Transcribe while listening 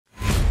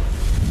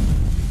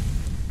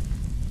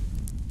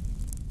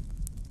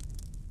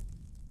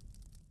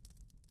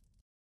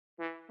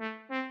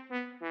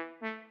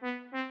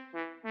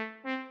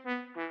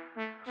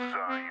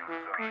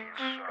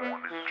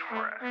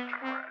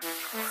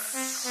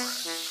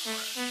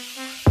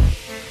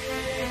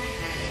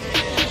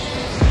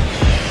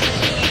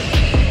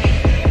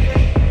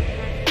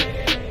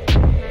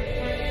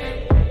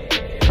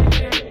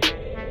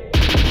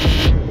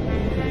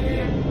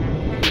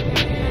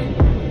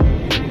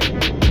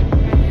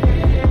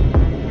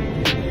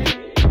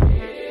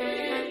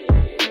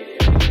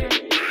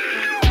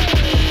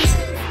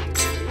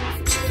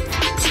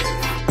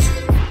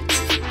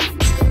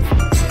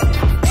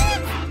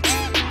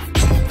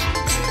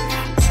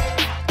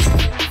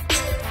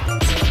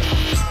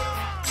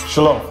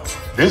Shalom.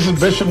 This is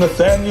Bishop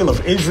Nathaniel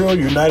of Israel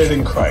United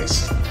in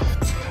Christ.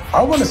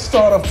 I want to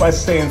start off by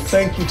saying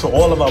thank you to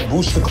all of our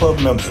Booster Club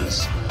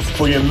members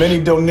for your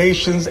many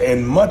donations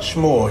and much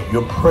more,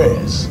 your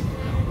prayers.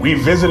 We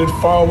visited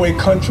faraway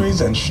countries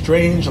and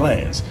strange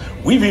lands.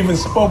 We've even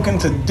spoken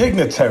to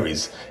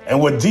dignitaries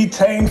and were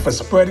detained for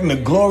spreading the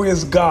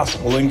glorious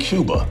gospel in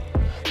Cuba.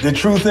 The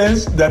truth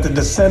is that the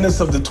descendants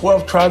of the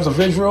 12 tribes of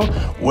Israel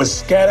were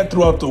scattered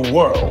throughout the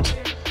world.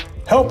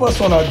 Help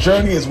us on our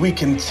journey as we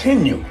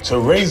continue to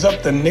raise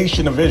up the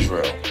nation of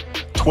Israel.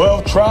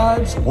 12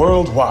 tribes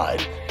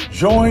worldwide.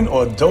 Join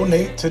or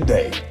donate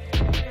today.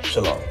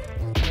 Shalom.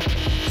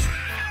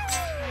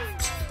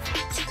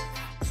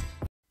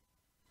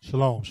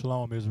 Shalom,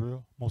 shalom,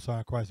 Israel. Most High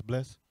in Christ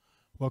bless.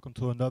 Welcome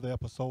to another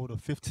episode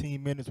of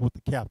 15 Minutes with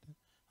the Captain.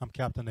 I'm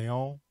Captain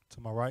Naon.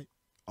 To my right,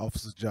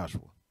 Officer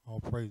Joshua. all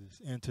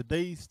praises. And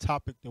today's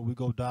topic that we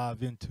go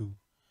dive into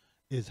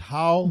is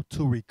how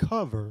to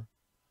recover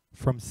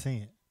from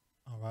sin.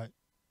 All right.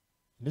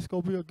 And this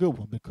going to be a good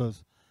one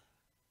because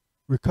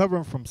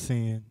recovering from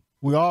sin,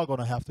 we are going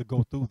to have to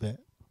go through that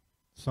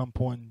some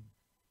point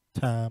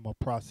in time or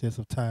process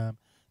of time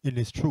in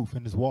this truth,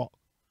 in this walk.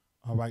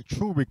 All right.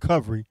 True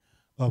recovery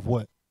of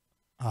what?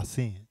 Our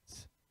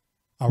sins,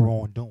 our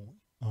wrongdoing.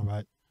 All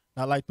right.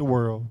 Not like the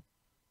world,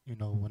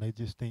 when they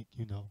just think,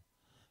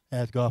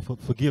 ask God for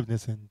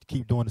forgiveness and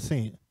keep doing the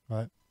sin.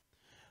 Right.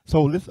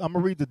 So I'm going to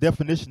read the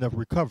definition of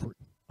recovery.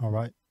 All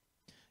right.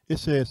 It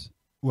says,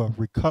 well,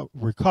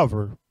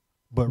 recover,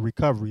 but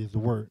recovery is the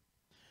word.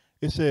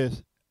 It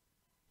says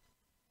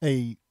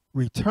a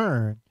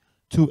return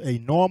to a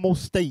normal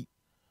state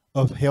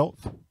of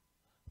health,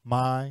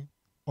 mind,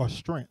 or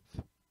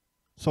strength.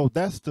 So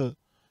that's the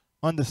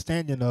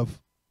understanding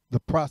of the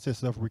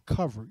process of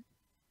recovery.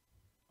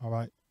 All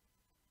right.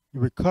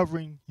 You're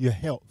recovering your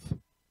health.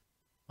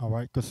 All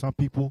right. Because some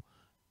people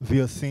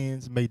via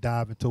sins may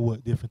dive into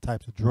what? Different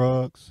types of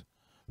drugs,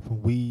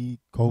 from weed,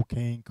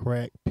 cocaine,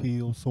 crack,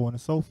 pills, so on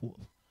and so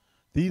forth.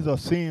 These are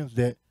sins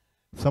that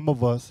some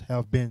of us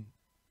have been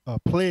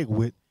plagued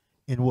with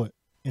in what?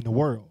 In the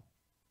world.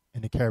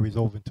 And it carries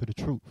over into the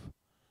truth.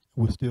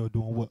 We're still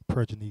doing what?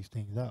 Purging these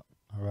things out.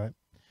 All right.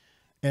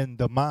 And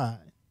the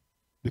mind.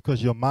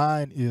 Because your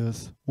mind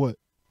is what?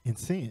 In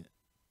sin.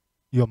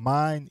 Your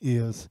mind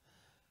is,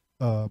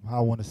 I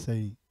want to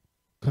say,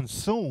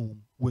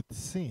 consumed with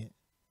sin.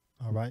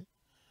 All right.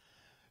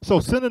 So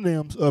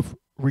synonyms of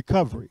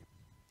recovery.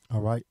 All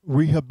right.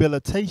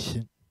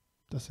 Rehabilitation.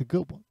 That's a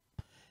good one.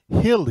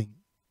 Healing.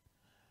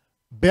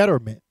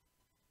 Betterment.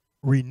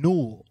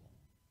 Renewal.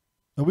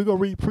 And we're going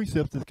to read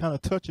precepts that kind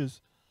of touches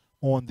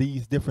on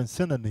these different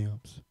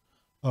synonyms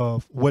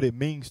of what it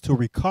means to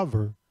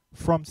recover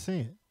from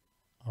sin.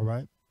 All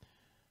right.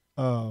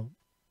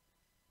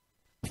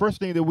 First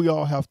thing that we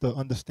all have to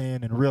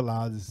understand and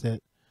realize is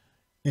that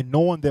in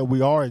knowing that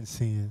we are in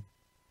sin,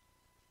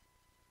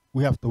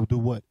 we have to do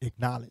what?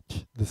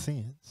 Acknowledge the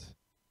sins.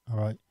 All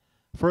right.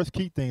 First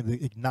key thing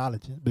is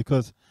acknowledging,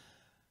 because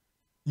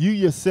you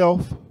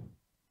yourself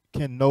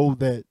can know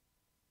that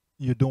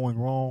you're doing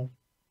wrong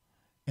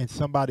and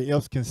somebody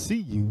else can see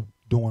you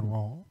doing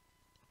wrong.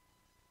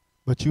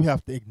 But you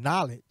have to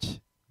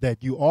acknowledge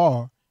that you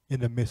are in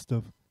the midst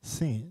of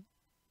sin.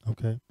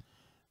 Okay.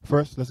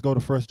 First, let's go to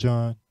 1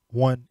 John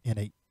 1 and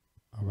 8.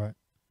 All right.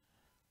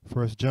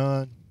 1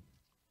 John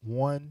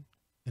 1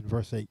 and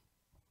verse 8.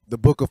 The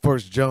book of 1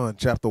 John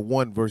chapter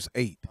 1 verse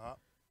 8.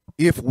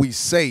 If we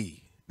say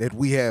that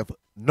we have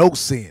no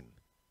sin,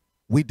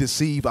 we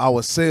deceive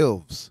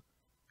ourselves,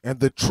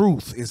 and the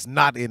truth is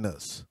not in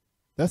us.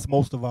 That's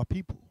most of our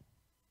people.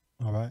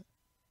 All right.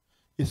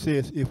 It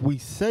says if we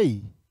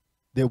say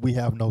that we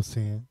have no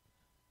sin,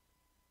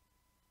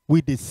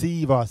 we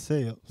deceive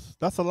ourselves.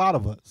 That's a lot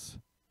of us.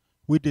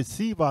 We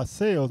deceive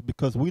ourselves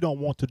because we don't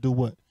want to do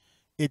what?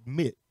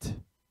 Admit,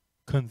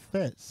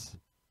 confess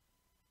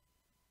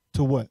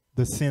to what?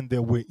 The sin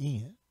that we're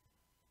in.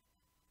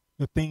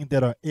 The things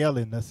that are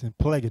ailing us and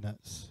plaguing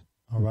us.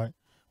 All right.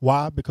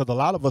 Why? Because a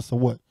lot of us are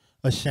what?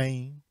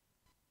 Ashamed.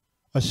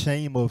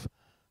 Ashamed of,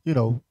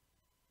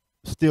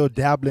 still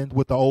dabbling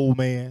with the old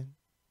man.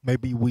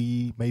 Maybe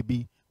weed,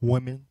 maybe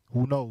women.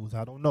 Who knows?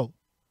 I don't know.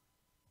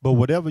 But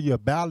whatever you're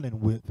battling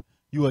with,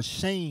 you're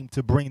ashamed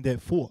to bring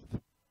that forth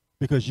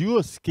because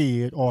you're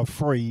scared or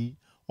afraid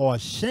or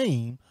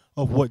ashamed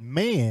of what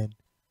man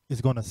is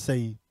going to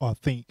say or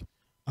think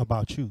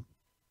about you.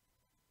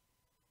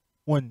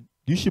 When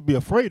you should be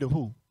afraid of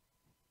who?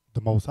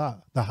 The Most High,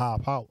 the high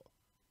power.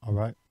 All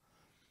right.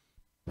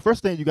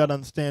 First thing you got to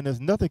understand is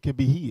nothing can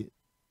be hid.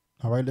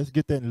 All right. Let's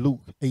get that in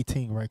Luke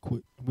 18 right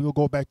quick. We'll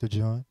go back to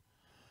John.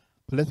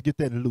 But let's get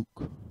that in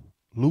Luke.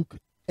 Luke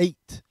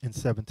 8 and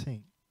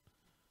 17.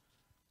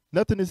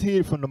 Nothing is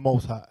hid from the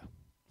Most High.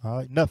 All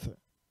right. Nothing.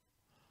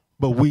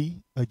 But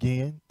we,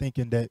 again,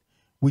 thinking that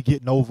we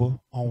getting over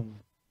on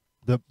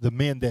the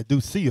men that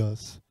do see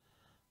us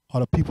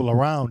or the people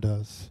around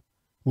us,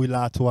 we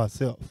lie to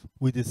ourselves.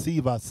 We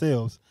deceive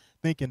ourselves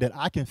thinking that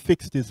I can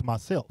fix this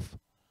myself.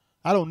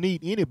 I don't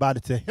need anybody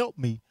to help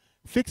me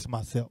fix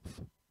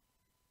myself.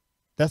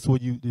 That's where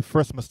the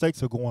first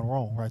mistakes are going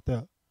wrong right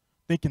there.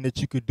 Thinking that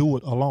you could do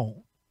it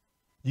alone.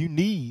 You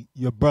need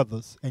your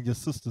brothers and your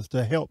sisters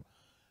to help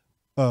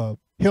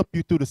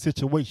you through the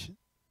situation.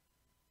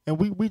 And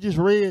we just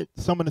read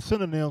some of the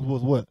synonyms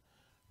was what?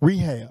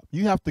 Rehab.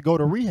 You have to go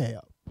to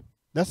rehab.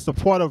 That's the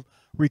part of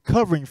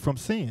recovering from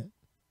sin.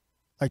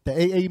 Like the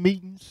AA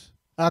meetings,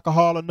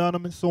 Alcohol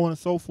Anonymous, so on and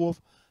so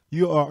forth.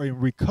 You are in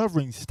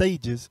recovering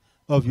stages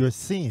of your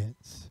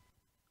sins.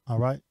 All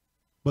right?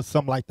 But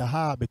some like to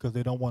hide because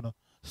they don't want to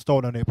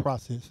start on their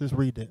process. Let's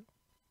read that.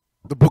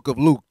 The book of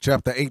Luke,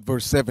 chapter 8,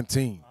 verse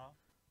 17.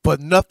 For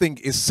nothing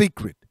is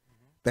secret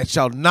that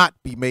shall not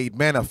be made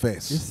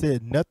manifest. It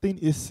said nothing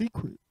is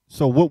secret.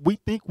 So what we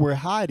think we're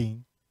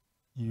hiding,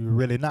 you're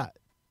really not.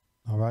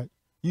 All right?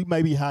 You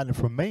may be hiding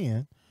from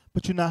man,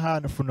 but you're not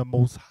hiding from the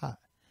Most High.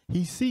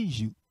 He sees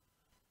you.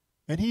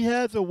 And he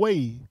has a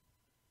way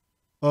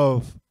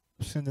of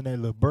sending a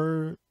little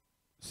bird,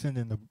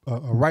 sending a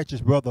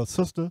righteous brother or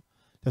sister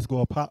that's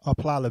going to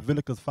apply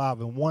Leviticus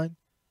 5:1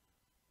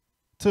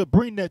 to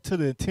bring that to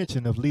the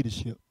attention of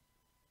leadership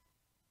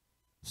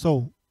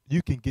so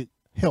you can get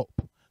help,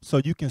 so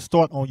you can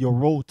start on your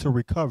road to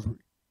recovery.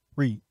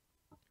 Read.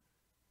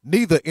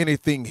 Neither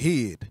anything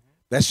hid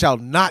that shall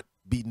not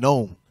be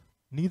known.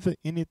 Neither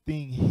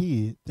anything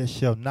hid that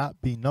shall not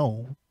be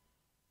known.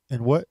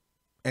 And what?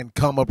 And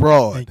come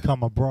abroad. And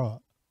come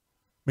abroad.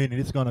 Meaning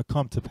it's going to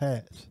come to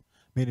pass.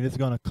 Meaning it's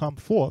going to come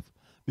forth,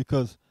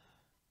 because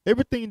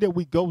everything that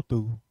we go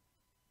through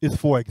is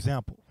for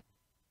example.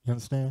 You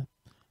understand?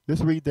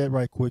 Let's read that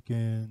right quick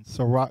in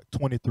Sirach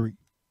 23.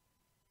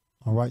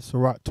 All right,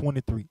 Sirach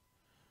 23.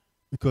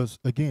 Because,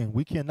 again,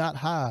 we cannot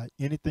hide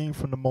anything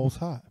from the Most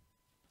High.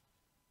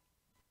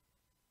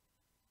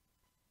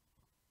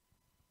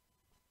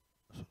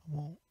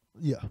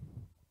 Yeah.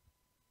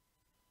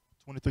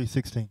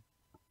 23:16.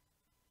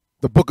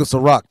 The book of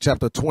Sirach,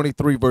 chapter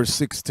 23, verse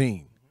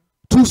 16.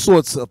 Two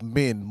sorts of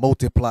men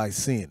multiply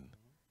sin,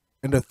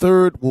 and the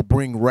third will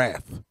bring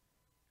wrath.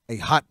 A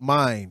hot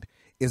mind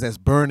is as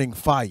burning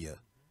fire.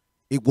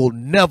 It will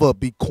never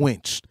be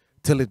quenched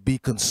till it be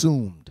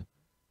consumed.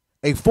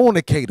 A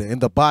fornicator in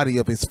the body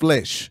of his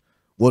flesh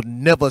will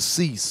never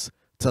cease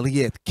till he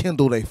hath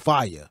kindled a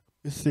fire.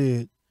 It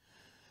said,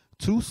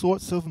 two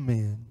sorts of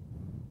men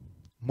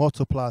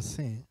multiply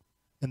sin,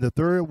 and the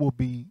third will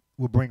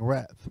bring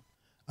wrath.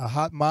 A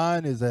hot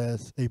mind is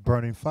as a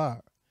burning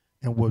fire,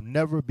 and will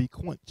never be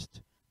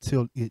quenched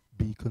till it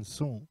be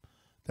consumed.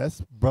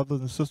 That's brothers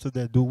and sisters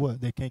that do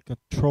what? They can't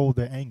control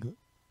their anger.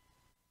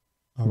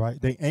 All right?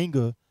 Their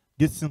anger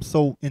gets them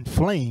so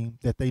inflamed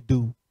that they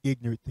do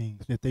ignorant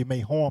things, that they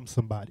may harm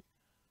somebody.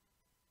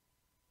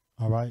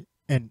 All right?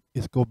 And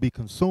it's going to be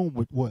consumed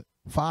with what?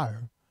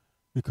 Fire.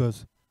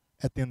 Because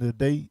at the end of the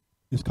day,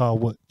 it's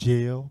called what?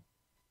 Jail.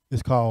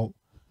 It's called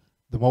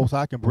the Most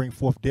High can bring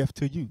forth death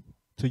to you,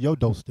 to your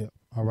doorstep.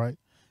 All right?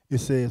 It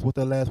says, what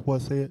that last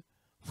part said?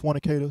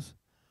 Fornicators.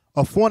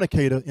 A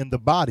fornicator in the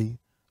body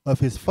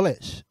of his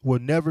flesh will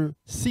never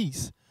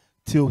cease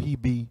till he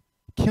be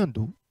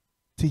kindled,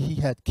 till he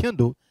had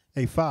kindled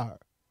a fire.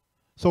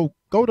 So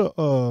go to,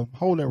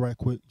 hold that right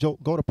quick.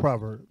 Go to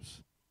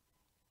Proverbs.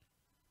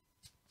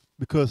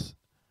 Because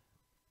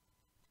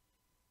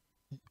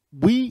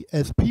we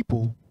as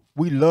people,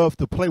 we love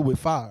to play with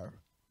fire.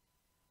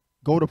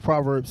 Go to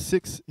Proverbs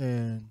 6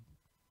 and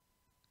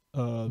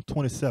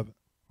 27.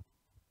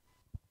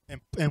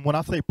 And when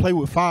I say play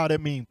with fire, that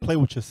means play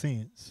with your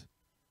sins.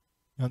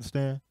 You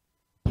understand?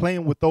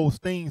 Playing with those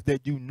things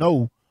that you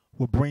know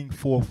will bring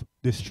forth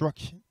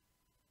destruction.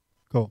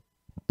 Go.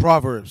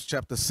 Proverbs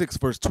chapter 6,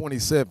 verse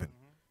 27.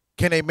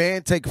 Can a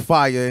man take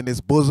fire in his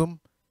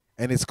bosom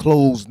and his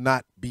clothes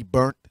not be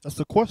burnt? That's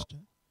the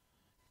question.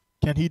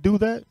 Can he do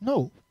that?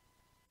 No.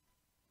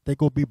 They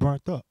go be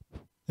burnt up.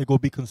 They go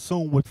be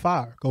consumed with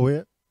fire. Go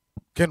ahead.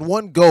 Can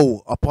one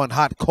go upon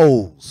hot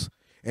coals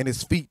and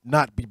his feet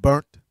not be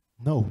burnt?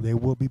 No, they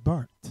will be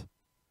burnt.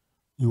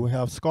 You will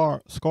have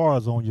scars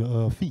on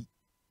your feet.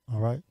 All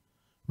right?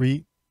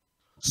 Read.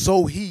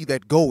 So he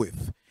that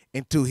goeth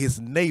into his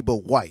neighbor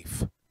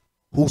wife,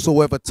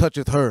 whosoever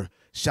toucheth her,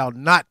 shall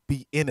not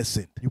be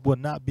innocent. You will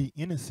not be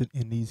innocent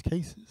in these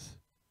cases,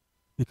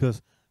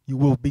 because you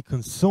will be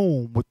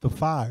consumed with the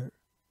fire.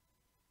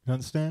 You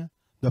understand?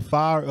 The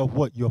fire of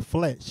what? Your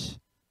flesh,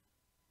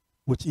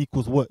 which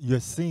equals what? Your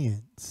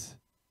sins.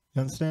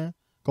 You understand?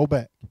 Go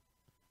back.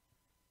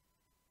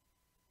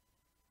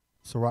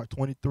 Sirach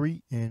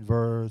 23 in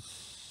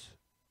verse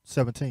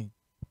 17.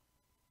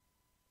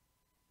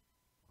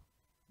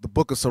 The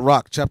book of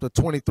Sirach, chapter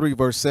 23,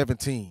 verse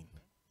 17.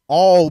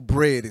 All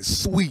bread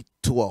is sweet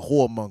to a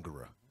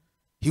whoremonger.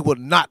 He will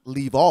not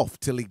leave off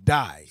till he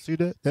die. See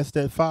that? That's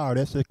that fire.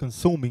 That's the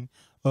consuming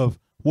of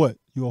what?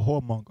 You're a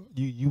whoremonger.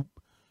 You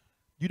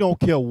don't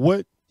care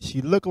what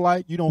she look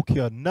like. You don't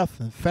care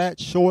nothing. Fat,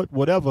 short,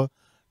 whatever.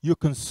 You're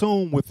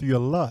consumed with your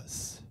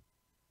lust.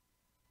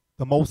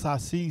 The Most High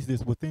sees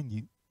this within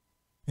you.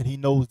 And he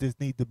knows this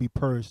needs to be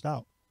purged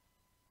out.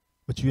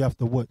 But you have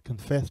to what?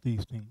 Confess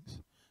these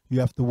things. You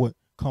have to what?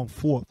 Come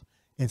forth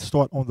and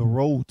start on the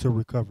road to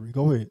recovery.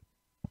 Go ahead.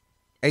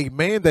 A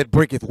man that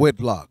breaketh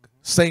wedlock,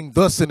 saying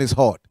thus in his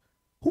heart,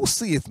 who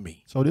seeth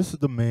me? So this is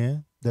the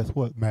man that's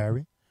what?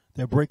 Married,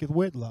 that breaketh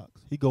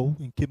wedlocks. He go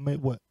and commit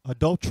what?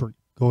 Adultery.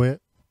 Go ahead.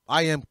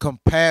 I am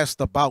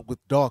compassed about with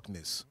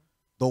darkness.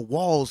 The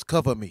walls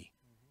cover me,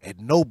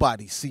 and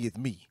nobody seeth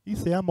me. He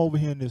said, I'm over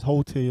here in this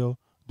hotel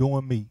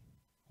doing me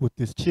with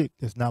this chick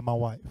that's not my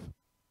wife,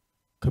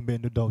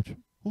 committing adultery.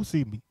 Who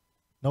see me?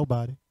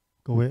 Nobody.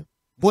 Go ahead.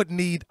 What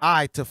need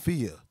I to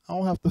fear? I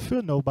don't have to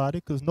fear nobody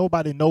because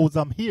nobody knows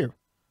I'm here.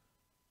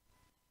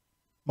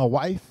 My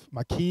wife,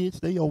 my kids,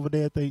 they over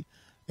there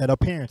at her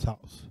parents'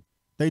 house.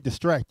 They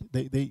distracted.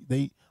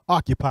 They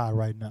occupied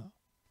right now.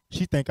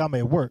 She think I'm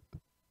at work.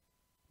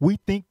 We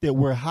think that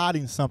we're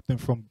hiding something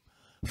from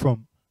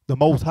the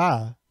Most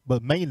High,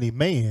 but mainly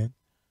man.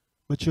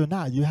 But you're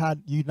not.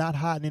 You're not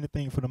hiding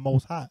anything from the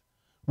Most High.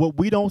 What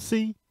we don't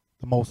see,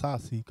 the Most High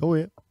see. Go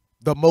ahead.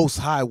 The Most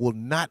High will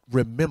not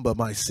remember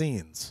my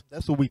sins.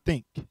 That's what we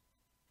think.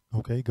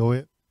 Okay, go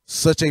ahead.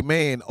 Such a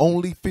man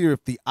only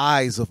feareth the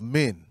eyes of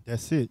men.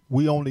 That's it.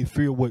 We only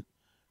fear what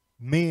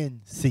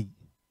men see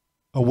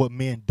or what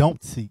men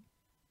don't see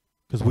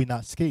because we're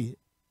not scared.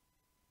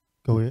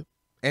 Go ahead.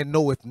 And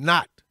knoweth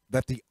not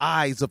that the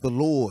eyes of the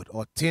Lord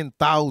are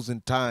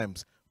 10,000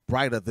 times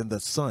brighter than the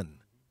sun.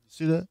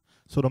 See that?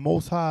 So the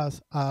Most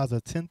High's eyes are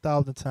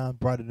 10,000 times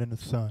brighter than the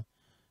sun.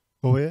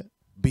 Go ahead.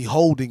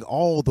 Beholding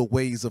all the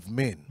ways of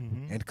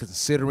men and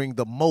considering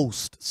the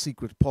most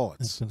secret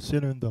parts. And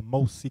considering the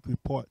most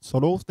secret parts. So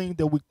those things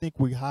that we think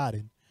we're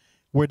hiding,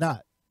 we're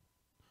not.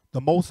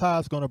 The Most High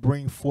is going to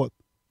bring forth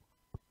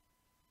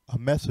a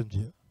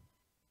messenger,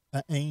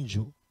 an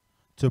angel,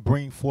 to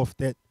bring forth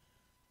that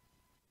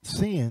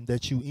sin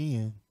that you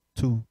in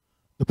to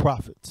the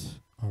prophets.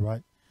 All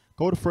right.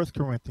 Go to 1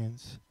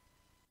 Corinthians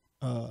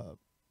 10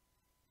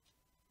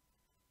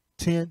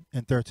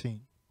 and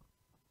 13.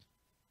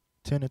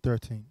 10 and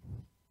 13.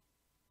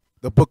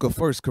 The book of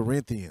 1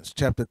 Corinthians,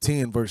 chapter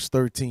 10, verse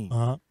 13.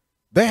 Uh-huh.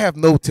 They have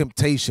no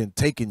temptation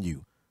taken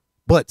you,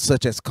 but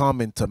such as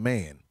common to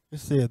man. It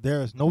said,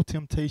 there is no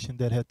temptation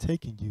that has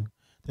taken you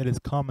that is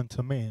common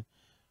to man.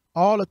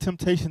 All the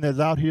temptation that's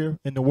out here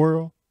in the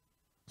world,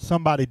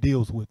 somebody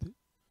deals with it.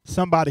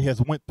 Somebody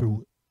has went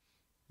through it.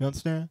 You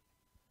understand?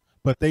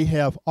 But they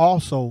have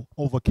also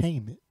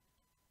overcame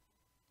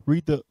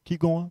it. Keep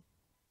going.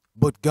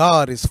 But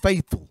God is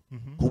faithful,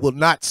 who will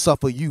not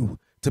suffer you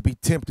to be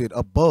tempted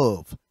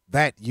above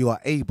that you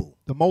are able.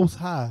 The Most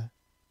High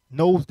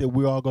knows that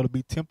we are going to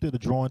be tempted to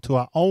draw into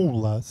our own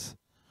lusts,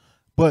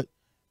 but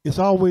he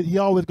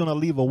always going to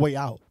leave a way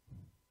out.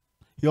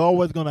 He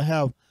always going to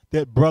have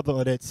that brother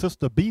or that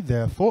sister be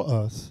there for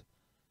us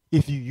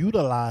if you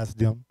utilize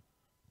them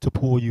to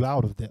pull you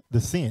out of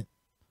the sin.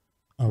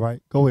 All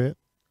right, go ahead.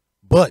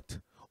 But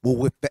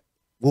with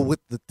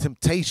the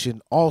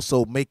temptation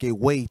also make a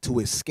way to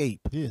escape.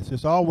 Yes,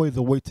 there's always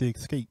a way to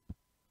escape.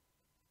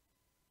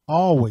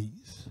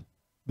 Always.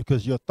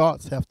 Because your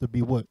thoughts have to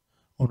be what?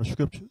 On the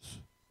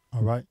scriptures.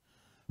 All right.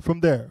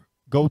 From there,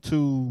 go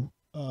to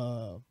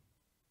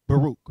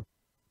Baruch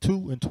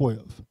 2 and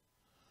 12.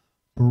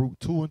 Baruch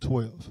 2 and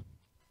 12.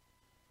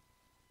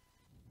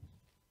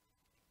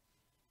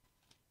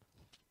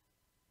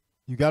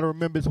 You got to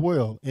remember as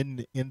well,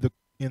 in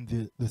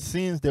the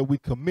sins that we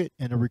commit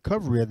and the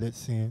recovery of that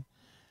sin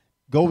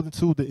goes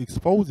into the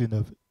exposing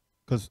of it.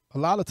 Because a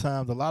lot of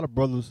times, a lot of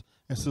brothers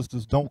and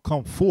sisters don't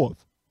come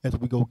forth, as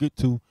we go get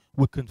to,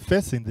 with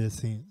confessing their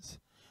sins.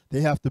 They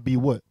have to be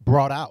what?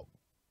 Brought out.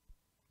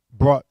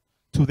 Brought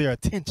to their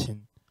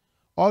attention.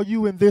 Are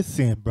you in this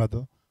sin,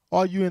 brother?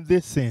 Are you in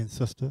this sin,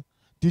 sister?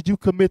 Did you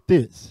commit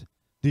this?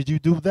 Did you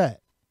do that?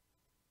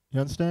 You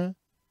understand?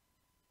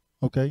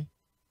 Okay.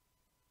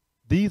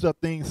 These are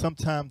things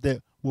sometimes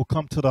that will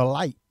come to the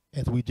light,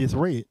 as we just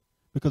read,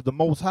 because the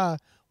Most High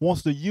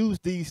wants to use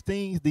these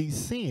things, these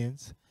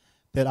sins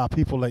that our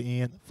people are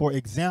in, for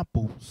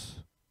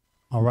examples.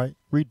 All right,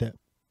 read that.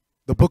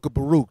 The book of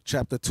Baruch,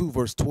 chapter 2,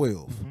 verse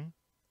 12.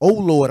 O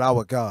Lord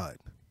our God,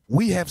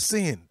 we have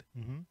sinned.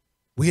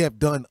 We have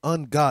done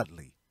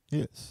ungodly.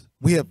 Yes.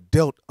 We have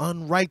dealt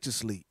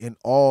unrighteously in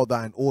all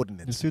thine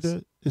ordinances. You see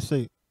that? It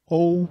say,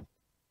 O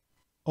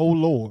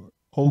Lord,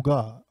 O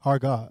God, our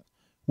God,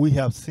 we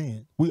have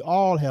sinned. We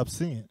all have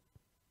sinned.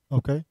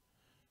 Okay?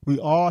 We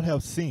all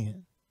have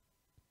sinned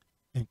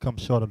and come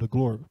short of the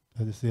glory,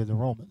 as it says in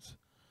Romans.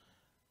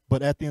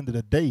 But at the end of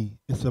the day,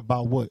 it's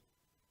about what?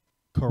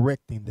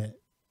 Correcting that.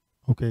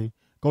 Okay?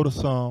 Go to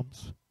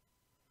Psalms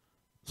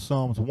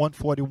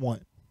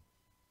 141.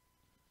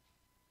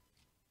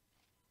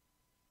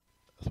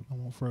 That's what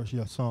I want first.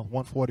 Yeah, Psalms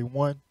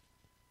 141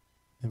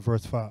 and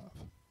verse 5.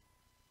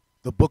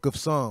 The book of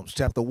Psalms,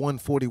 chapter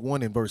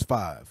 141 and verse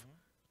 5.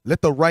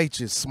 Let the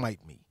righteous smite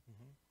me.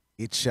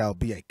 It shall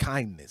be a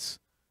kindness.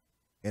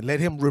 And let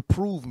him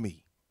reprove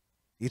me.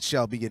 It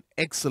shall be an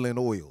excellent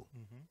oil,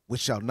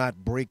 which shall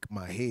not break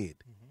my head.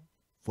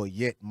 For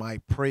yet my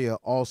prayer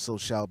also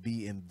shall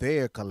be in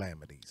their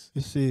calamities.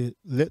 It said,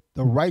 let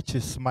the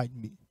righteous smite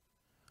me.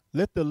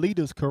 Let the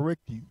leaders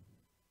correct you.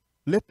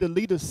 Let the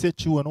leaders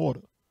set you in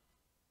order.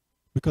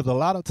 Because a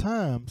lot of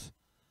times,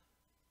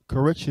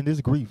 correction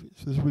is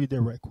grievous. Let's read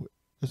that right quick.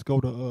 Let's go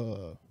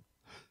to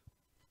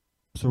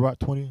Sirach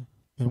 20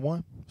 and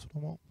 1. That's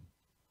what I want.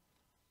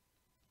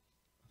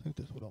 I think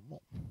that's what I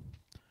want.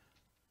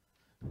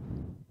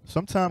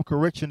 Sometime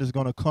correction is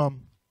going to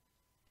come.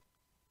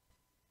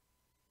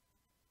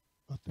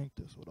 I think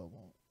that's what I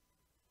want.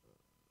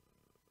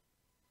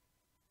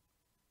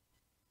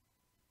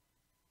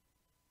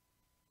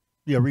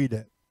 Yeah, read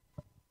that.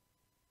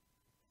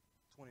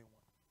 21.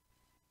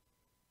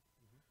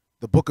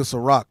 The book of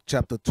Sirach,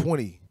 chapter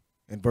 20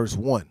 and verse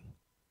 1.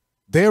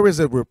 There is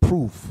a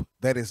reproof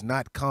that is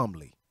not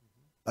comely.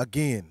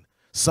 Again,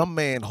 some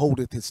man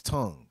holdeth his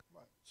tongue.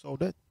 Right. So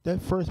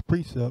that first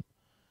precept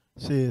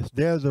says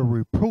there's a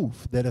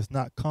reproof that is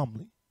not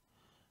comely,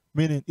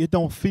 meaning it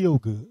don't feel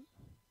good,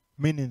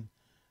 meaning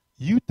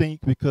you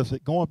think, because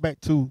going back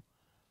to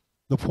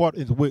the part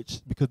in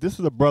which, because this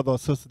is a brother or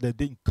sister that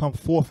didn't come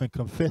forth and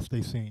confess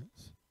their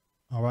sins,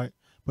 all right,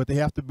 but they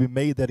have to be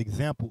made that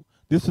example.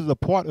 This is a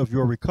part of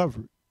your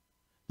recovery.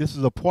 This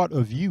is a part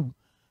of you,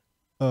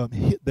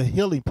 the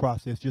healing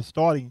process. You're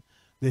starting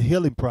the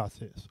healing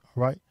process,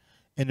 all right,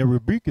 and the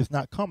rebuke is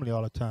not comely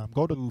all the time.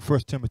 Go to 1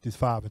 Timothy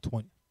 5 and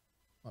 20.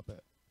 My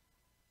bad.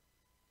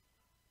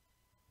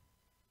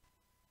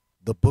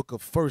 The book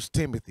of 1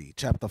 Timothy,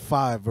 chapter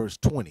 5, verse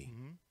 20.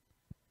 Mm-hmm.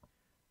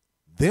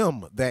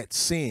 Them that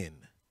sin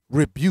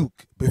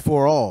rebuke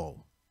before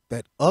all,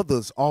 that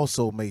others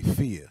also may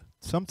fear.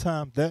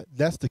 Sometimes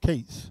that's the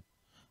case.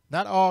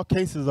 Not all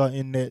cases are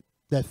in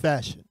that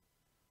fashion,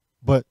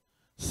 but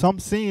some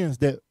sins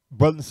that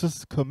brothers and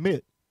sisters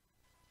commit,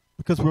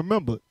 because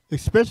remember,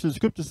 especially the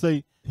scriptures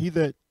say, he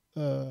that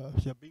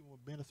shall be with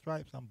many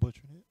stripes, I'm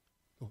butchering it.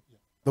 Oh, yeah.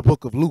 The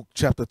book of Luke,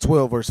 chapter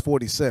 12, verse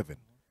 47.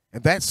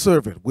 And that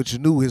servant which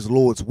knew his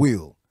Lord's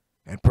will,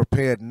 and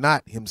prepared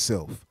not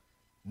himself,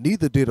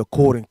 neither did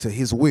according to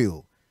his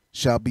will,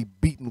 shall be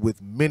beaten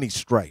with many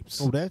stripes.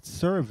 So that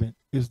servant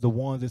is the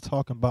ones that's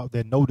talking about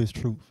that know this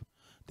truth,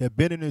 that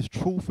been in this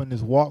truth and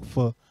this walk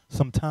for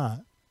some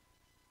time.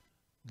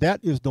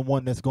 That is the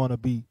one that's going to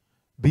be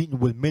beaten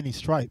with many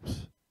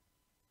stripes.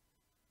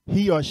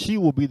 He or she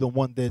will be the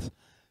one that's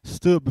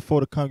stood before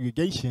the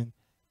congregation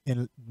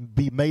and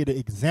be made an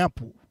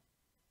example,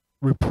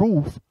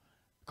 reproof,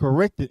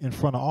 corrected in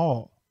front of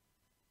all,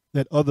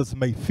 that others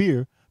may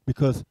fear,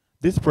 because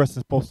this person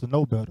is supposed to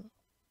know better.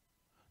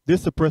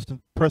 This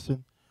person,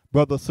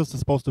 brother or sister, is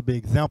supposed to be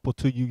example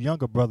to you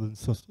younger brothers and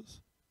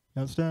sisters.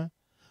 You understand?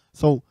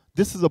 So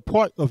this is a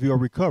part of your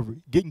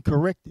recovery, getting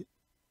corrected.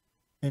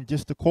 And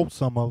just to quote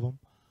some of them,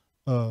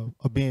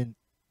 of being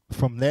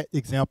from that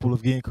example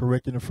of getting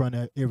corrected in front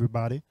of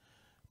everybody,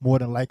 more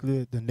than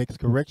likely the next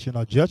correction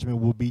or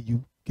judgment will be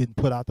you getting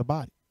put out the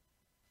body.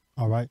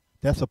 All right?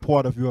 That's a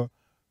part of your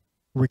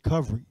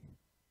recovery.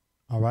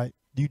 All right?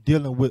 You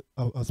dealing with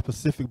a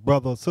specific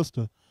brother or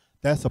sister,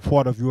 that's a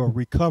part of your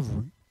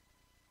recovery.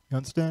 You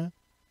understand?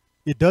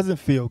 It doesn't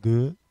feel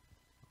good.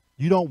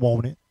 You don't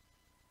want it.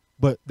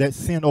 But that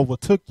sin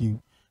overtook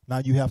you. Now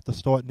you have to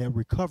start in that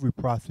recovery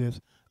process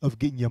of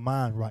getting your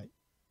mind right,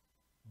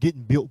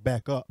 getting built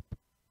back up.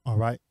 All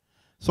right?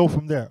 So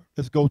from there,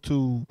 let's go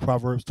to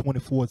Proverbs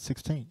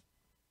 24:16.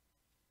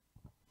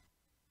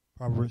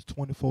 Proverbs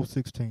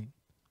 24:16.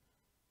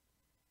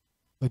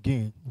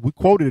 Again, we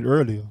quoted it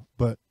earlier,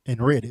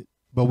 and read it,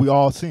 but we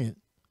all sin.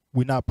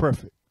 We're not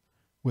perfect.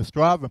 We're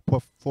striving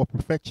for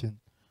perfection.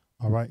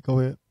 All right, go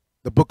ahead.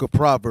 The book of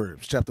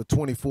Proverbs, chapter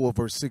 24,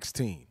 verse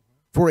 16.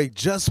 For a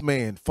just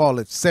man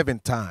falleth 7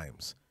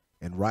 times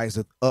and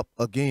riseth up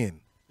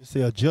again. You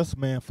say a just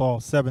man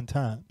falls 7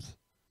 times.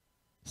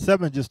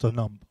 7 is just a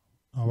number,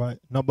 all right?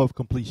 Number of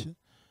completion.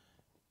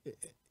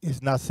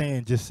 It's not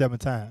saying just 7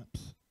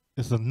 times.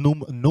 It's a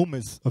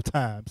numerous of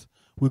times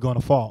we're going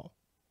to fall.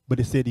 But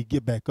it said he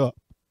get back up.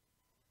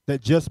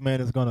 That just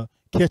man is going to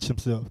catch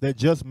himself. That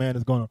just man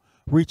is going to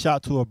reach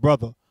out to a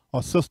brother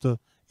or sister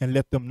and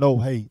let them know,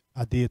 hey,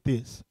 I did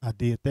this, I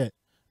did that,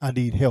 I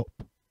need help.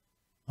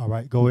 All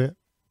right, go ahead.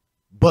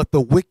 But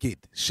the wicked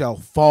shall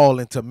fall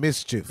into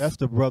mischief. That's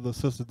the brother or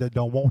sister that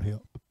don't want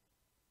help.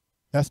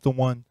 That's the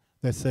one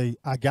that say,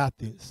 I got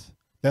this.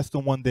 That's the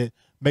one that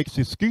makes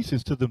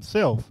excuses to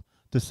themselves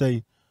to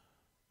say,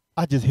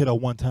 I just hit her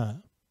one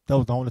time. That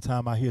was the only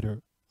time I hit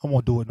her. I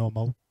won't do it no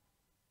more.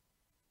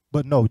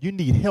 But no, you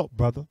need help,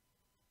 brother.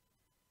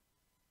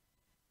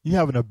 You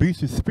have an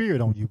abusive spirit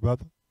on you,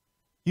 brother.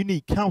 You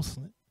need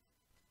counseling.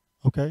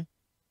 Okay?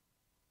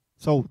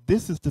 So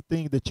this is the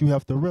thing that you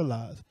have to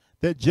realize.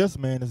 That just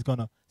man is going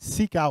to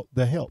seek out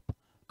the help.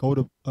 Go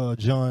to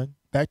John,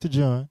 back to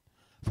John,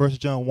 1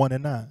 John 1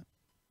 and 9.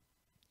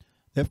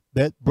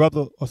 That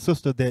brother or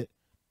sister that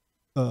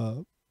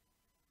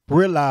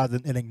realize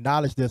and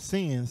acknowledge their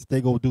sins,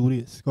 they go do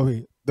this. Go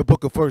ahead. The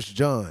book of 1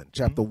 John,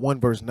 chapter 1,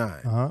 verse 9.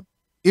 Uh-huh.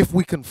 If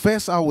we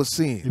confess our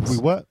sins. If we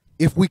what?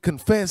 If we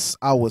confess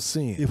our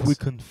sins. If we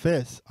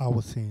confess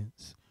our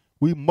sins.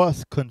 We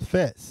must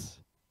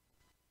confess.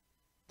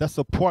 That's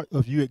a part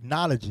of you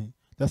acknowledging.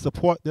 That's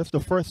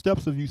the first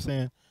steps of you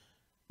saying,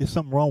 there's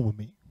something wrong with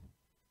me.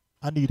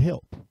 I need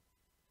help.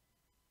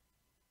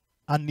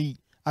 I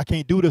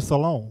can't do this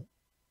alone.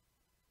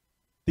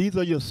 These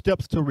are your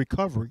steps to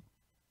recovery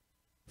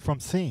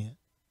from sin.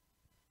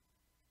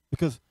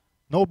 Because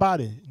no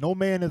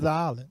man is an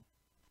island.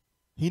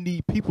 He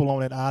need people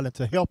on that island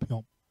to help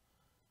him.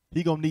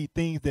 He gonna need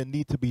things that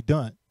need to be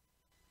done.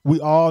 We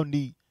all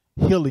need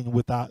healing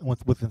within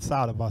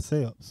inside of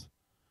ourselves.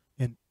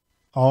 And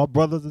all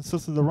brothers and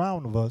sisters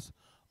around us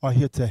are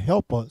here to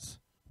help us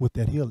with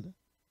that healing.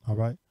 All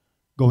right?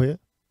 Go ahead.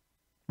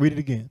 Read it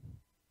again.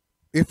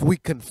 If we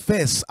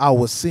confess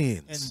our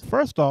sins. And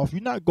first off,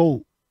 you're not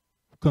go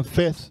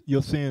confess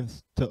your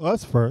sins to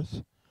us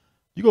first.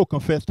 You go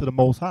confess to the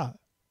Most High.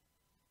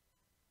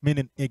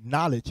 Meaning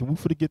acknowledge, and we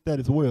forget that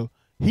as well.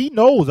 He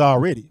knows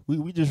already.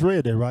 We just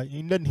read that, right?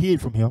 Ain't nothing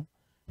hid from him.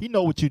 He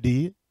know what you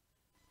did.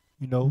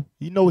 You know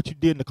what you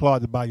did in the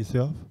closet by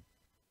yourself.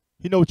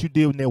 He know what you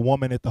did with that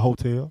woman at the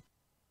hotel.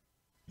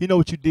 He know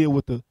what you did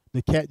with the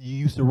cat you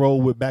used to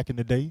roll with back in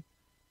the day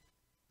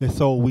that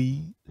sold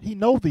weed. He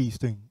know these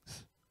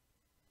things.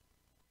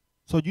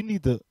 So you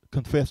need to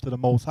confess to the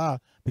Most High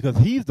because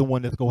he's the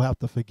one that's going to have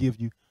to forgive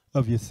you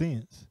of your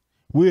sins.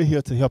 We're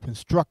here to help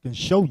instruct and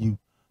show you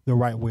the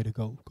right way to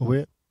go. Go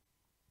ahead.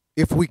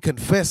 If we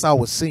confess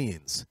our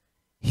sins,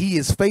 he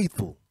is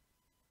faithful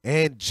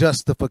and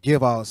just to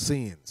forgive our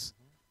sins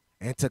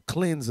and to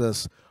cleanse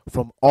us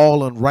from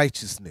all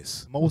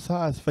unrighteousness. Most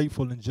High is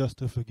faithful and just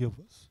to forgive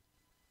us.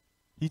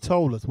 He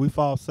told us we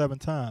fall 7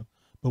 times,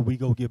 but we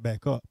go get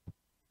back up.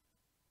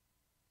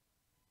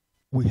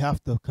 We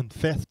have to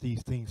confess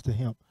these things to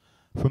him.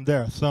 From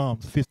there,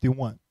 Psalms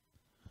 51.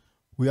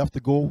 We have to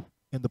go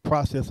in the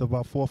process of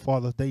our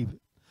forefathers David.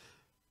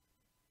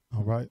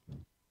 All right?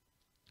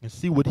 And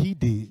see what he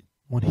did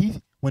when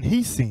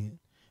he sinned,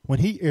 when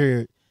he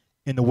erred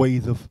in the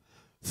ways of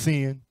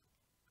sin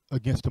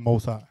against the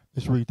Most High.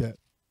 Let's read that.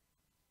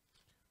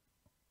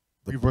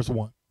 Read verse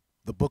 1.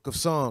 The book of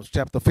Psalms,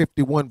 chapter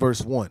 51,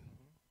 verse 1.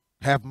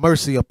 Have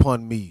mercy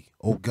upon me,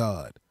 O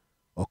God,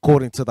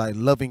 according to thy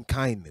loving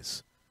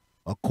kindness,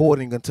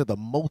 according unto the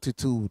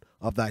multitude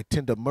of thy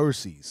tender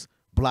mercies,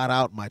 blot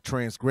out my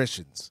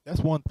transgressions.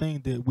 That's one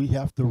thing that we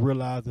have to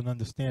realize and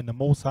understand. The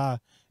Most High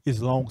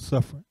is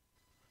long-suffering.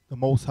 The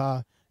Most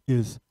High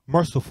is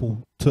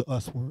merciful to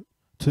usward,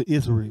 to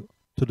Israel,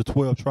 to the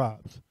 12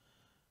 tribes.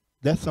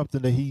 That's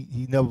something that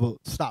he never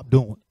stopped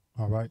doing,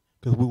 all right?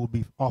 Because we will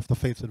be off the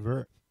face of the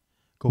earth.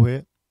 Go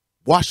ahead.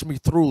 Wash me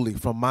thoroughly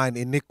from mine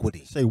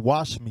iniquity. Say,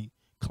 wash me,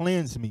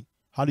 cleanse me.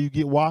 How do you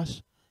get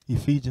washed?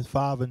 Ephesians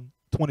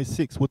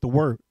 5:26 with the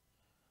word.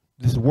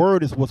 This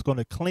word is what's going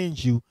to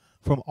cleanse you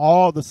from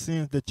all the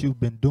sins that you've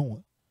been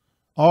doing.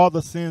 All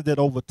the sins that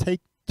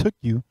took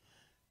you,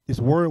 this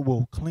word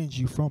will cleanse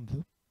you from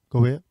them.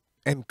 Go ahead.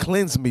 And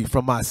cleanse me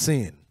from my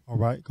sin. All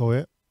right, go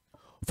ahead.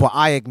 For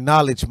I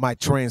acknowledge my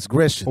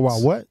transgressions.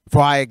 For what?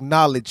 For I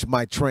acknowledge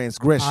my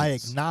transgressions.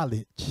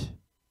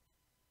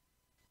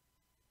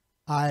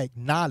 I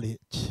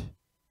acknowledge,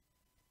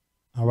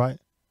 all right,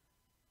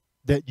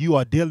 that you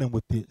are dealing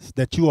with this,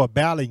 that you are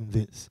battling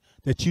this,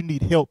 that you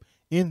need help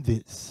in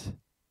this.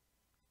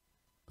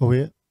 Go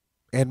ahead.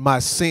 And my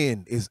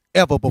sin is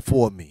ever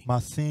before me. My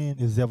sin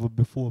is ever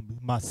before me.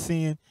 My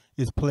sin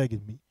is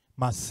plaguing me.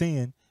 My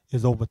sin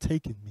is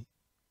overtaking me.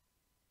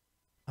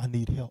 I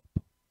need help.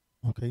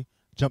 Okay.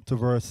 Jump to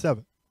verse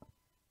 7.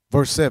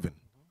 Verse 7.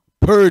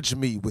 Purge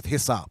me with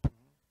hyssop,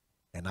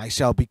 and I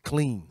shall be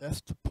clean.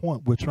 That's the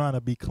point. We're trying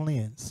to be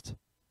cleansed.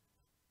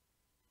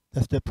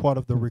 That's that part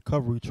of the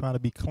recovery, trying to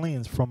be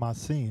cleansed from our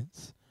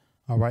sins.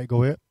 All right,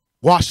 go ahead.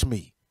 Wash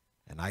me,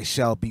 and I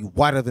shall be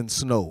whiter than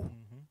snow.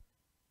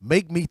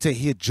 Make me to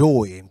hear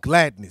joy and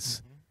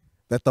gladness,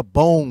 that the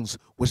bones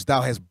which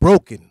thou hast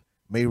broken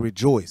may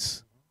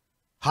rejoice.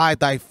 Hide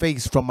thy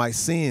face from my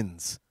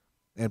sins,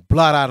 and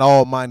blot out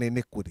all mine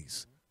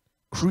iniquities.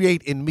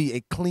 Create in me a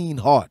clean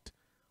heart,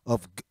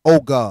 O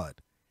God,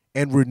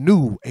 and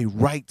renew a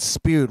right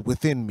spirit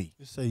within me.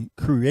 Just say,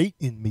 create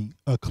in me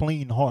a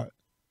clean heart.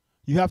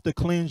 You have to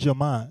cleanse your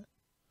mind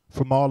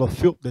from all the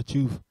filth that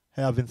you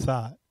have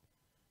inside.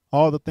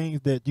 All the things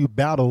that you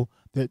battle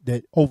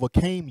that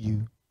overcame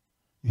you,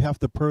 you have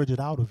to purge it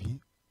out of you.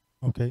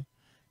 Okay?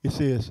 It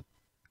says,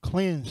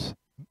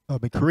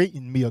 create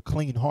in me a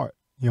clean heart,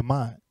 your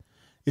mind.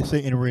 It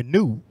says, and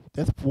renew.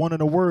 That's one of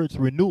the words,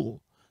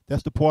 renewal.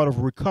 That's the part of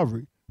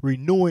recovery.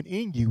 Renewing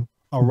in you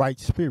a right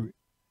spirit.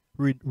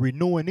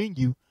 Renewing in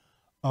you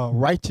a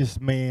righteous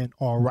man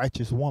or a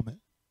righteous woman.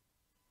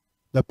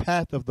 The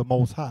path of the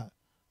Most High.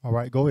 All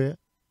right, go ahead.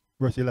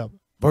 Verse 11.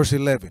 Verse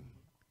 11.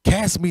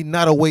 Cast me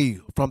not away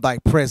from thy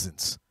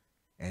presence,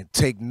 and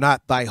take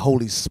not thy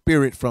Holy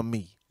Spirit from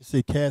me. It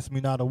said, cast me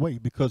not away,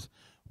 because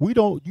you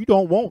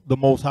don't want the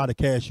Most High to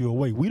cast you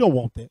away. We don't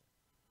want that.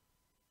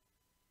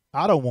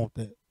 I don't want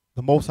that.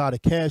 The Most High to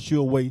cast you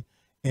away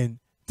and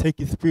take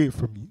his spirit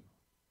from you.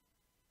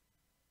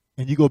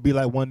 And you're going to be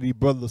like one of these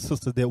brothers or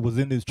sisters that was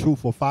in this truth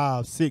for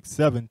 5, 6,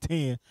 7,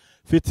 10,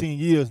 15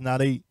 years. Now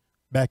they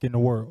back in the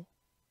world.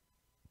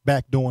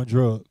 Back doing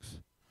drugs.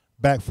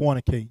 Back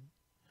fornicating.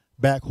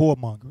 Back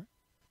whoremongering.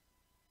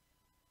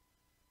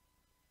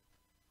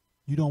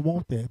 You don't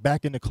want that.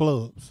 Back in the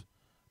clubs.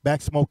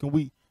 Back smoking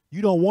weed.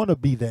 You don't want to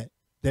be that.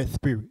 that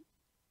spirit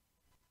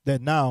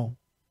that now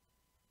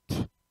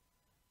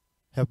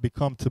have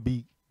become to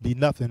be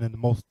nothing in the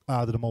most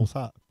out of the Most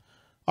High.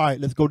 All right,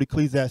 let's go to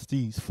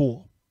Ecclesiastes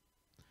 4.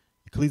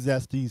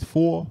 Ecclesiastes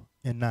 4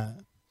 and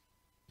 9.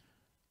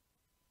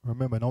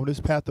 Remember, on this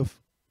path of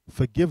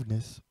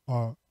forgiveness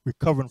or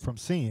recovering from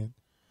sin,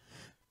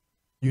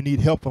 you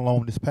need help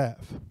along this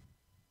path.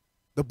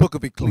 The book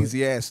of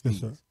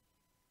Ecclesiastes, yes,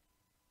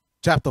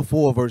 chapter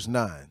 4, verse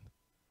 9.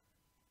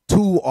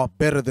 Two are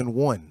better than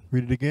one.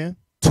 Read it again.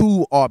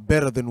 Two are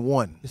better than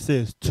one. It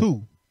says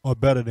two are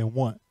better than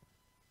one.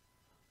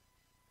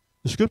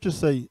 The scriptures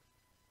say,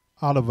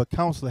 out of a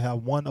counselor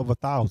have one of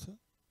 1,000.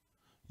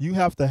 You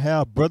have to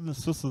have brothers and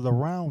sisters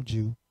around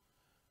you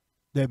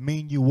that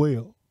mean you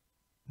well.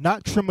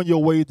 Not trimming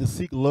your way to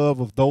seek love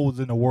of those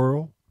in the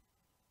world,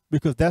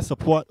 because that's a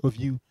part of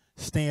you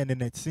staying in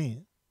that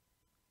sin.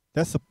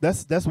 That's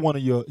one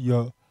of your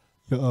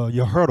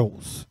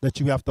hurdles that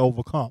you have to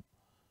overcome.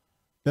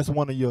 That's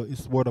one of your,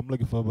 it's the word I'm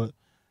looking for, but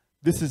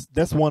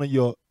that's one of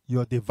your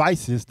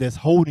devices that's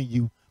holding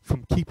you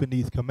from keeping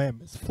these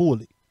commandments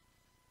fully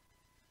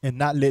and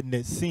not letting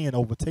that sin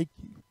overtake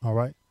you. All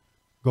right,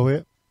 go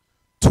ahead.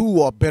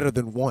 Two are better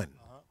than one,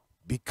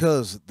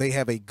 because they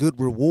have a good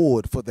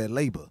reward for their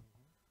labor.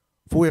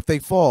 For if they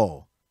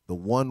fall, the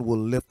one will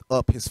lift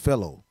up his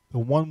fellow. The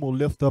one will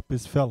lift up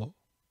his fellow.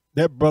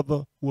 That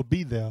brother will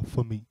be there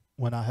for me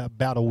when I have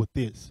battle with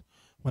this,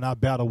 when I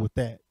battle with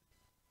that,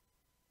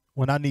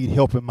 when I need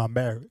help in my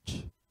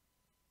marriage,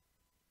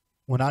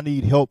 when I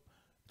need help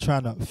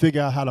trying to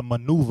figure out how to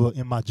maneuver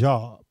in my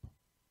job.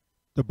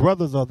 The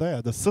brothers are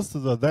there. The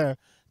sisters are there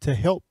to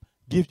help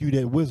give you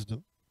that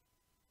wisdom,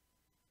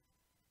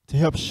 to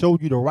help show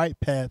you the right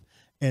path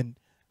and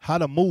how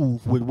to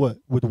move with what?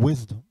 With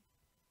wisdom.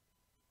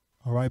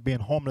 All right, being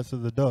harmless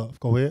as a dove.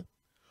 Go ahead.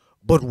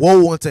 But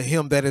woe unto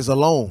him that is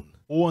alone.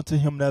 Woe unto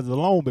him that is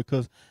alone,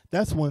 because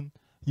that's when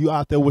you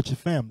out there with your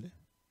family.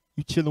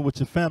 You chilling with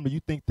your family. You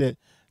think that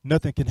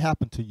nothing can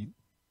happen to you.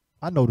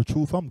 I know the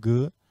truth. I'm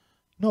good.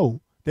 No,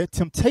 that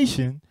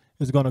temptation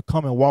is going to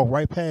come and walk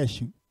right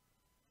past you.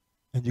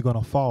 And you're going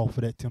to fall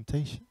for that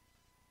temptation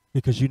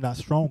because you're not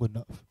strong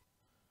enough.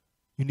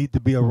 You need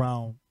to be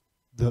around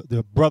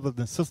the brothers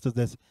and sisters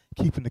that's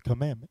keeping the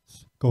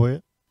commandments. Go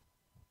ahead.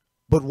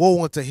 But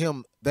woe unto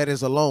him that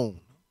is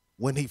alone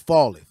when he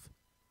falleth,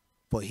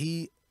 for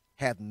he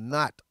hath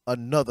not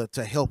another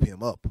to help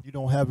him up. You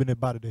don't have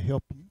anybody to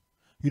help you.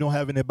 You don't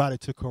have anybody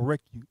to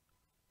correct you.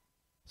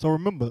 So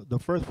remember, the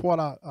first part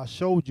I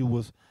showed you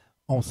was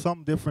on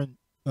some different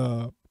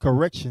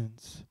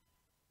corrections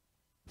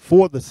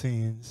for the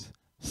sins.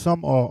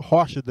 Some are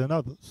harsher than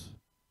others.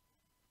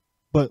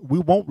 But we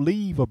won't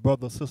leave a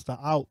brother or sister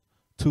out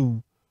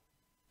to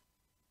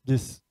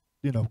just,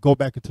 go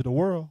back into the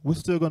world. We're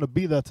still going to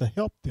be there to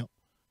help them.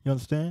 You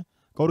understand?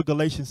 Go to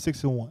Galatians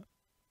 6 and 1.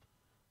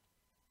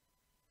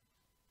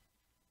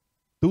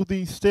 Through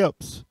these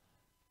steps,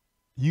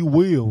 you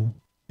will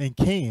and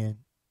can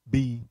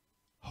be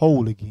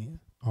whole again.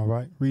 All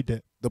right? Read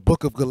that. The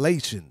book of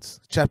Galatians,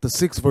 chapter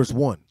 6, verse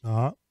 1.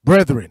 Uh-huh.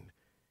 Brethren,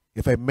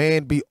 if a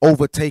man be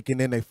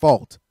overtaken in a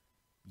fault,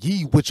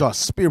 ye which are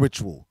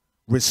spiritual,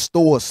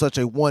 restore such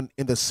a one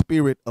in the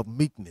spirit of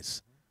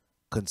meekness,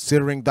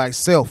 considering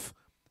thyself,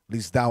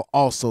 lest thou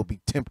also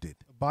be tempted.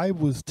 The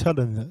Bible is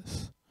telling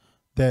us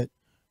that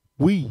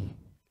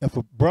if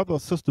a brother or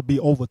sister be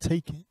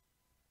overtaken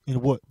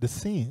in what? The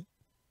sin.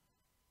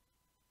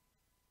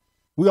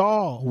 We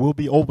all will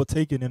be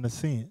overtaken in the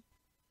sin.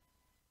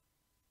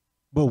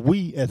 But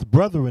we as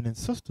brethren and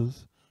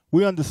sisters,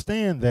 we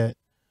understand that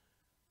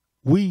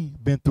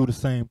we've been through the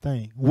same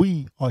thing.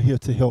 We are here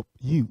to help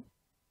you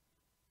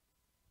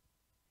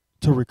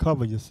to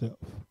recover yourself,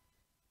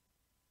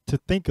 to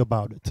think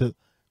about it, to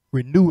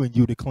renew in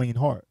you the clean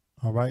heart.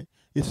 All right?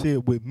 It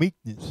said with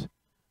meekness.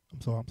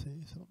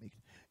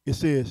 It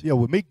says,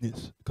 with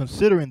meekness,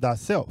 considering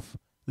thyself,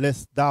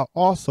 lest thou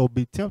also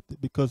be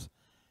tempted, because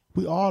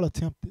we all are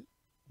tempted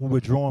when we're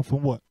drawn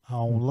from what?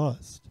 Our own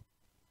lust.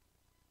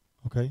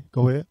 Okay,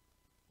 go ahead.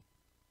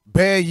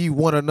 Bear ye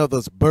one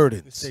another's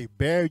burdens. It say,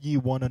 bear ye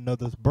one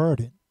another's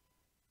burden.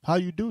 How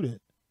you do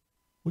that?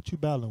 What you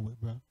battling with,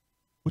 bro?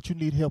 What you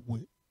need help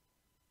with?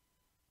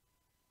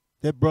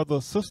 That brother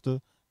or sister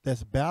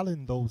that's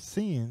battling those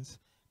sins,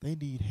 they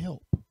need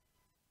help.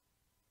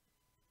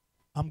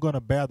 I'm going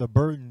to bear the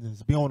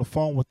burdens, be on the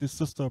phone with this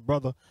sister or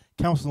brother,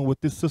 counseling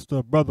with this sister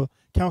or brother,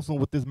 counseling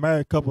with this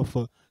married couple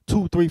for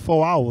 2, 3,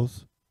 4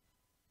 hours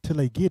till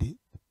they get it,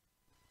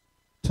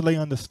 till they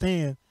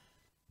understand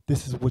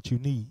this is what you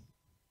need.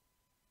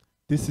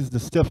 This is the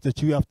steps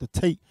that you have to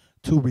take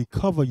to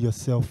recover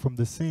yourself from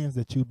the sins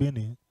that you've been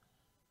in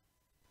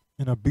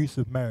an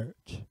abusive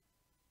marriage.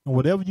 And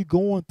whatever you're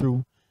going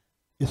through,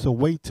 it's a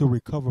way to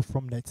recover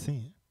from that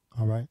sin.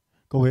 All right?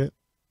 Go ahead.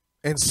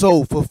 And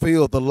so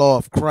fulfill the law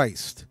of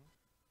Christ.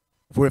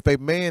 For if a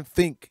man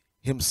think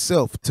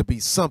himself to be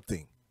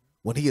something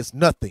when he is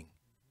nothing,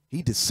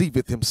 he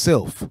deceiveth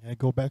himself. And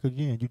go back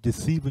again. You're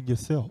deceiving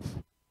yourself.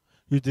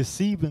 You're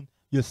deceiving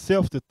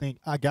yourself to think,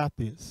 I got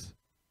this.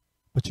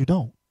 But you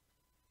don't.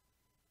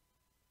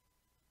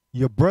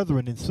 your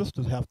brethren and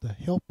sisters have to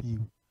help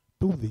you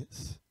through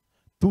this,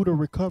 through the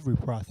recovery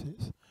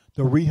process,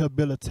 the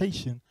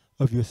rehabilitation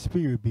of your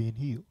spirit being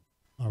healed.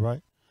 All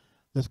right?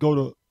 Let's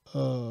go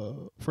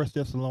to 1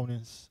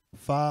 Thessalonians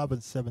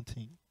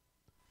 5:17.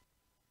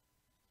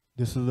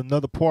 This is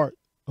another part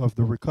of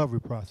the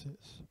recovery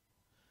process.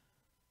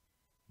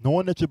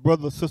 Knowing that your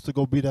brother or sister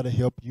going to be there to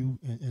help you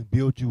and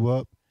build you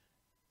up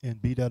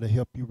and be there to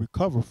help you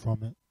recover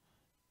from it,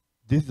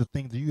 these are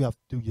things that you have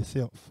to do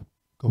yourself.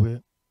 Go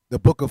ahead. The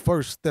book of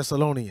 1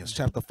 Thessalonians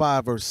chapter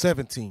 5 verse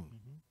 17.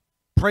 Mm-hmm.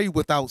 Pray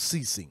without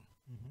ceasing.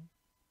 Mm-hmm.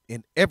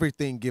 In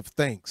everything give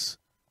thanks,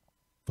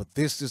 for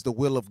this is the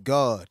will of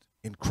God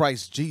in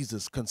Christ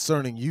Jesus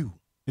concerning you.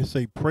 It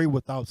say pray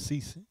without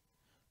ceasing.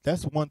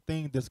 That's one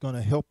thing that's going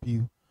to help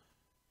you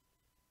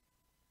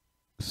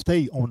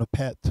stay on the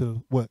path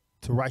to what?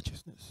 To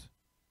righteousness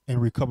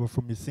and recover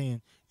from your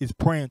sin, is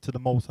praying to the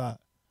Most High,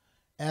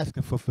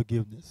 asking for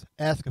forgiveness,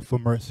 asking for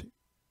mercy.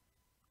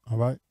 All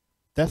right?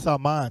 That's our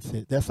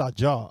mindset. That's our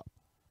job.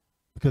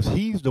 Because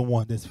he's the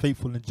one that's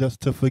faithful and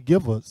just to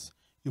forgive us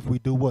if we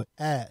do what?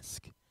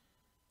 Ask.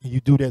 And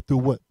you do that through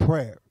what?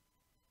 Prayer.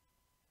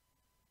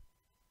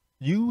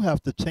 You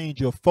have to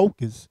change your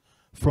focus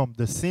from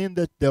the sin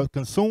that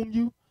consume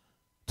you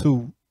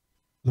to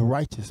the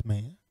righteous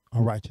man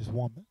or righteous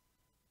woman.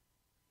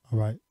 All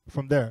right.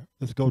 From there,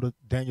 let's go to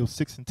Daniel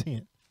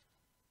 6:10.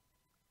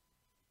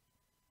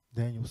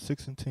 Daniel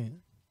 6:10.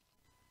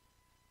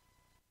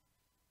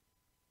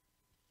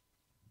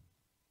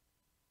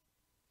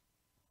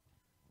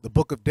 The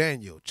book of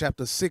Daniel,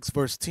 chapter 6,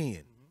 verse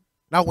 10.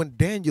 Now when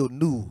Daniel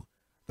knew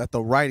that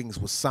the writings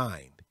were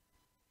signed,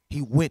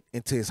 he went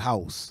into his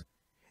house,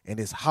 and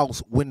his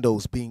house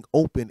windows being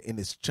open in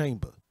his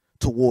chamber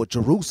toward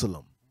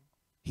Jerusalem,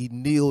 he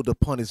kneeled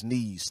upon his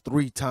knees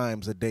 3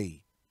 times a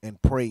day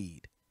and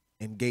prayed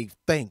and gave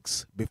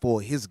thanks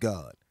before his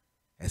God,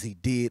 as he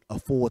did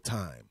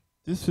aforetime.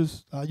 This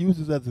is, I use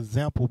this as an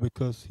example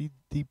because he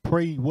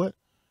prayed what?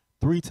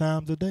 3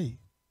 times a day.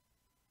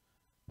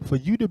 For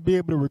you to be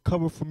able to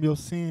recover from your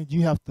sin,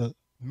 you have to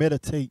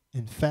meditate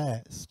and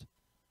fast.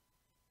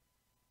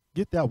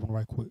 Get that one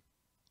right quick.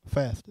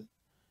 Fasting.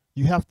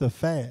 You have to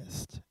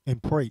fast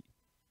and pray.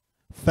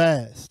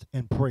 Fast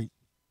and pray.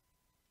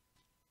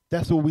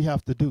 That's what we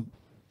have to do.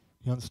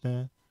 You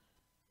understand?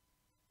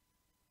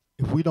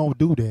 If we don't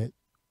do that,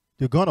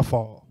 you're going to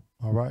fall.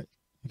 All right?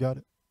 You got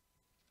it?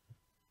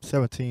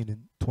 17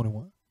 and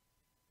 21.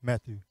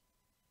 Matthew.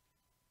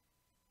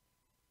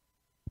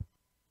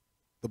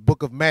 The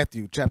book of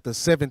Matthew, chapter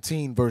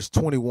 17, verse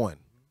 21.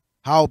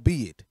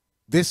 Howbeit,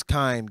 this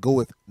kind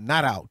goeth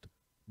not out,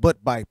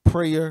 but by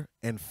prayer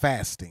and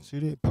fasting. See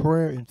that?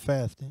 Prayer and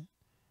fasting.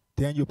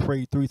 Daniel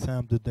prayed 3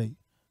 times a day.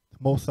 The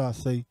Most High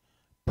say,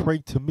 pray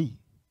to me.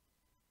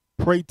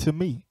 Pray to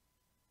me.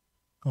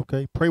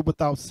 Okay? Pray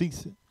without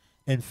ceasing.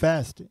 And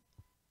fasting.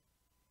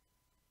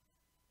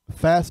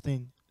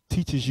 Fasting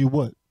teaches you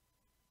what?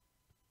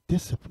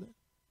 Discipline.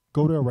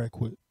 Go there right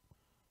quick.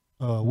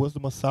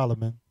 Wisdom of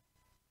Solomon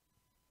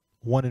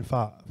 1 and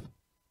 5.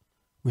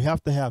 We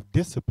have to have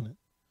discipline.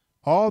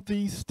 All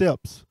these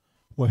steps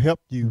will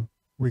help you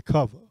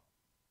recover,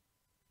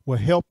 will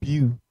help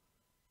you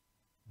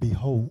be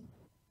whole.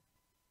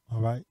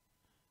 All right?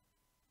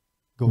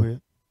 Go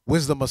ahead.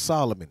 Wisdom of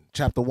Solomon,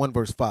 chapter 1,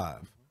 verse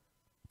 5.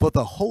 For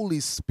the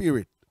Holy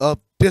Spirit of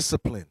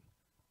discipline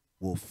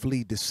will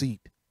flee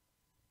deceit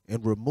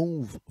and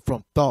remove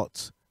from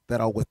thoughts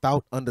that are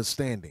without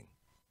understanding.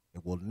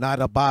 It will not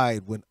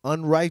abide when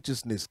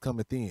unrighteousness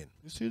cometh in.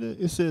 You see that?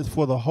 It says,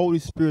 for the Holy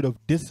Spirit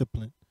of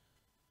discipline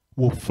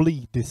will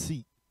flee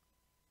deceit.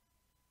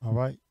 All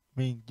right? I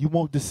mean, you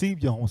won't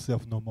deceive your own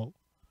self no more.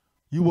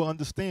 You will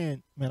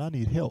understand, man, I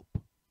need help.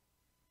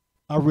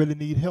 I really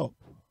need help.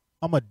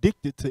 I'm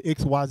addicted to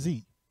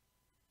XYZ.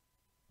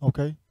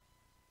 Okay?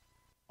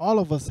 All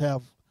of us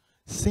have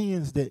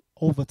sins that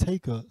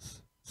overtake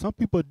us. Some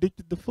people are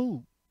addicted to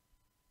food.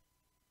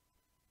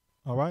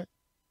 All right?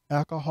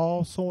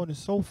 Alcohol, so on and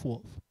so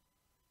forth.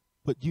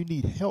 But you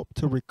need help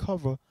to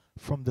recover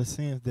from the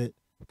sins that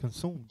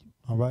consume you.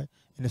 All right?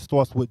 And it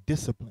starts with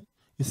discipline.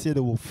 It said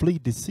it will flee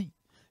deceit.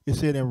 It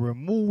said and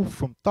remove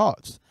from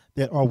thoughts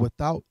that are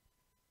without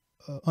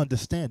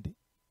understanding,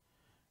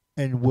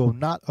 and will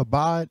not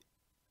abide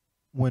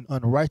when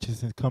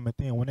unrighteousness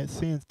cometh in. When that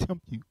sins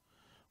tempt you,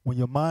 when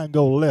your mind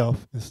go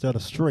left instead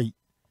of straight,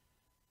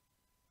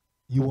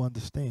 you will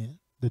understand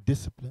the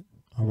discipline.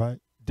 All right?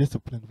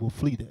 Discipline will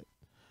flee that.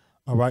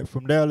 All right,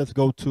 from there, let's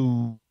go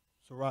to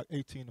Sirach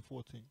 18 and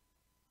 14.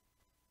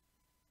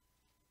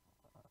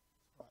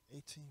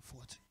 18,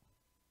 14.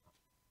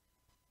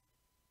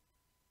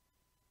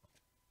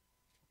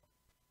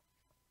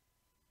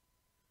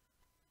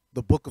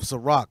 The book of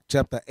Sirach,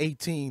 chapter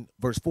 18,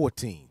 verse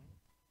 14.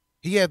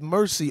 He hath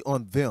mercy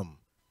on them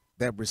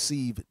that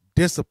receive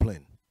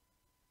discipline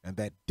and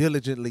that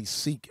diligently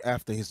seek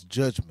after his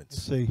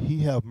judgments. Say,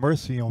 he have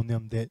mercy on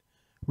them that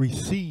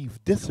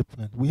receive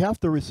discipline. We have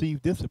to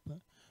receive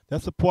discipline.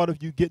 That's a part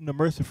of you getting the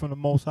mercy from the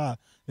Most High,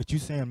 that you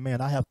saying,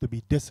 man, I have to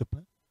be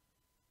disciplined.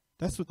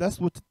 That's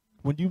what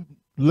when you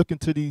look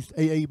into these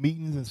AA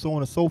meetings and so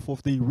on and so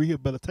forth, the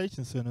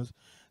rehabilitation centers,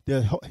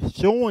 they're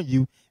showing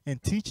you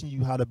and teaching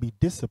you how to be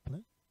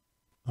disciplined.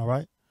 All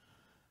right.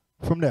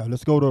 From there,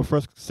 let's go to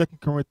 2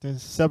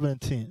 Corinthians 7 and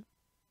 10.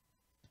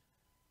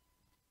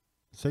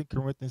 2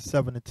 Corinthians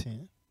 7 and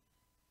 10.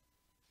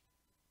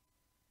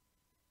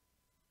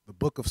 The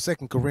book of 2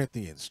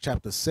 Corinthians,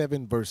 chapter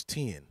 7, verse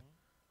 10.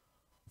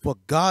 For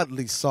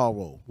godly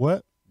sorrow.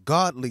 What?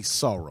 Godly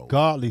sorrow.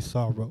 Godly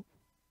sorrow.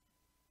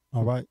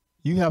 All right.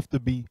 You have to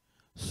be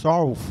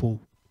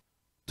sorrowful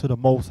to the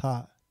Most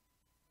High.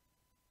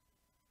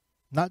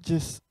 Not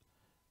just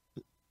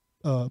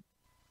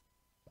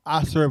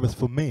eye service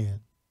for men,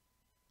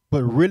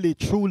 but really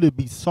truly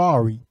be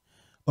sorry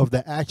of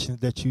the actions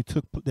that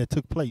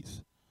took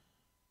place,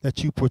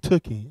 that you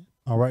partook in.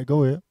 All right,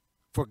 go ahead.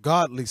 For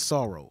godly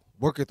sorrow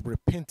worketh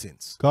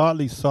repentance.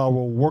 Godly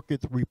sorrow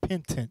worketh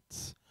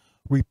repentance.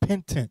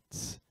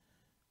 Repentance.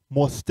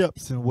 More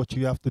steps in what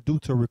you have to do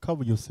to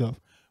recover yourself.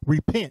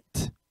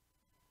 Repent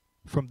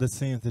from the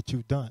sins that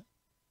you've done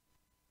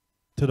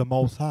to the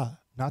Most High,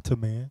 not to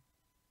man.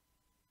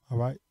 All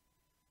right?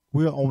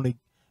 We're only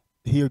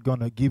here going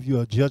to give you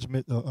a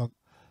judgment,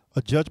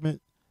 a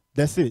judgment.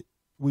 That's it.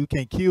 We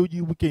can't kill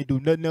you. We can't do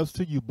nothing else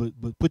to you but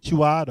put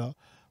you out or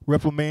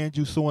reprimand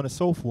you, so on and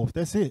so forth.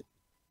 That's it.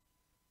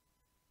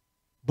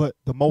 But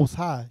the Most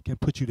High can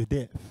put you to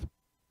death.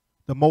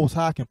 The Most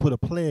High can put a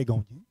plague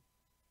on you.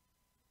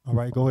 All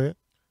right, go ahead.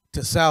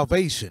 To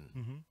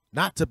salvation,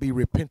 not to be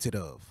repented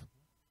of,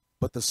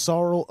 but the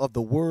sorrow of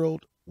the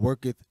world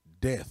worketh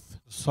death.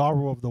 The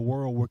sorrow of the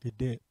world worketh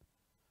death.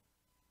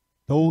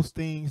 Those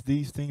things,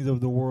 these things of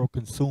the world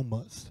consume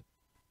us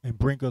and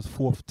bring us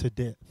forth to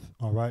death.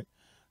 All right.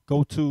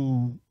 Go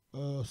to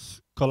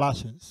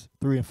Colossians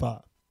 3 and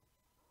 5.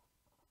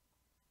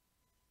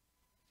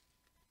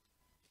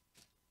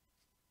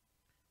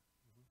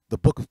 The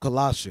book of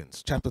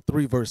Colossians, chapter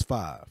 3, verse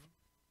 5.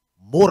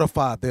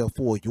 Mortify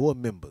therefore your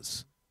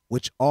members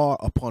which are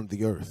upon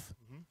the earth,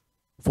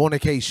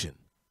 fornication,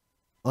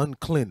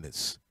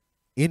 uncleanness,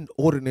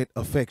 inordinate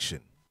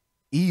affection,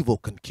 evil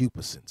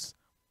concupiscence,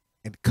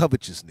 and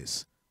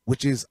covetousness,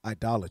 which is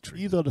idolatry.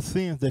 These are the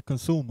sins that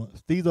consume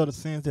us. These are the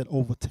sins that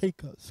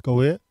overtake us.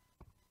 Go ahead.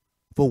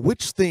 For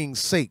which things'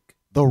 sake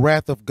the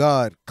wrath of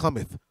God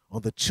cometh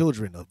on the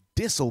children of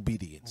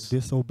disobedience.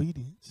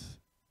 Disobedience.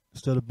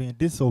 Instead of being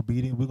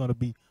disobedient, we're going to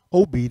be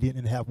obedient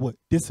and have what?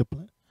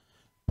 Discipline.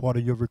 Part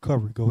of your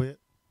recovery. Go ahead.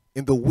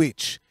 In the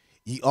which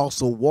ye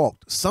also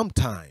walked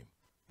sometime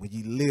when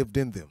ye lived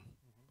in them.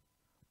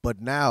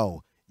 But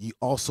now ye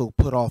also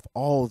put off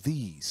all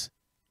these: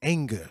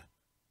 anger,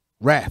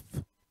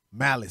 wrath,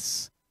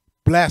 malice,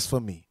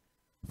 blasphemy,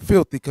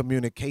 filthy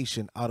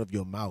communication out of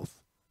your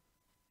mouth.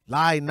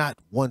 Lie not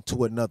one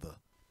to another,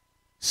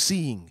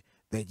 seeing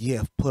that ye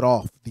have put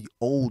off the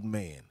old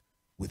man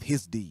with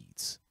his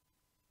deeds,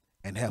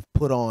 and have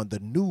put on the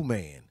new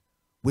man,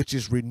 which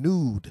is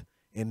renewed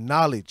in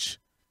knowledge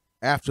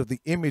after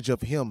the image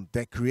of him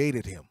that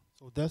created him.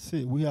 So that's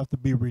it. We have to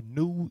be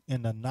renewed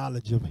in the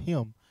knowledge of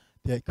him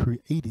that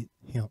created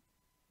him.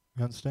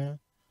 You understand?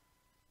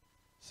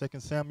 1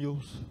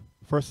 Samuel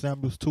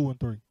 2 and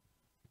 3.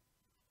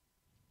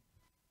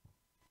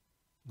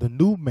 The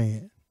new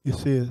man, it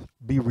says,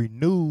 be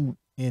renewed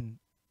in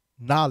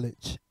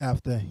knowledge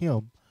after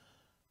him,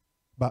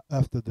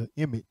 after the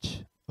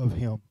image of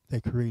him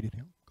that created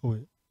him. Go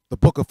ahead. The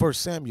book of 1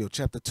 Samuel,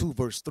 chapter 2,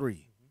 verse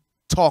 3.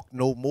 Talk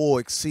no more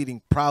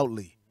exceeding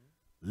proudly.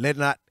 Let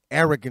not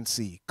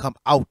arrogancy come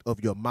out of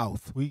your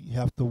mouth. We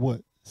have to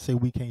what? Say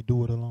we can't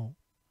do it alone.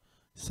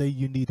 Say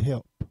you need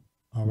help.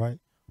 All right?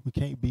 We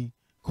can't be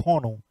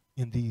carnal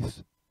in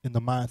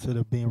the mindset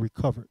of being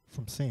recovered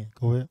from sin.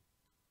 Go ahead.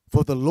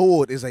 For the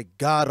Lord is a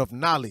God of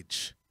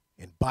knowledge,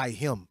 and by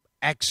him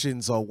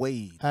actions are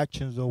weighed.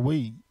 Actions are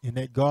weighed. And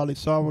that godly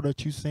sorrow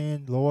that you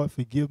saying, Lord,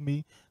 forgive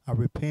me, I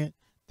repent,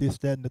 this,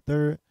 that, and the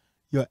third,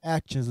 your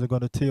actions are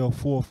going to tell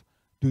forth,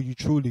 are you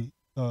truly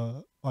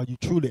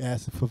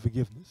asking for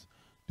forgiveness?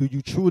 Do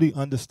you truly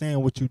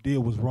understand what you did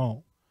was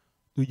wrong?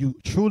 Do you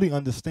truly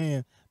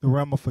understand the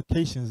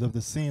ramifications of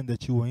the sin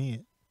that you were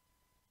in?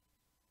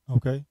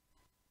 Okay?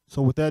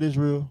 So with that,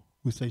 Israel,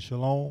 we say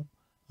shalom.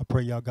 I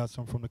pray y'all got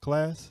something from the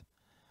class.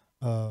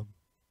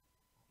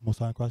 Most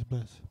High in Christ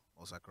bless.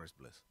 Most High Christ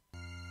bless.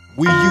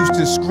 We used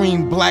to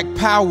scream black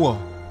power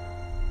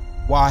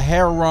while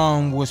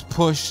Heron was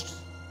pushed.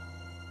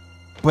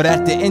 But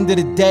at the end of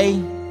the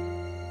day,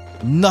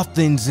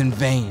 nothing's in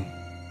vain.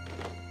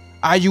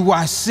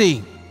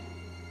 IUIC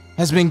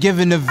has been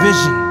given a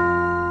vision.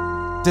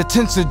 The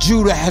tents of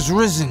Judah has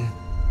risen.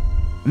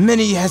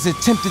 Many has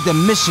attempted the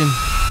mission.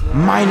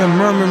 Minor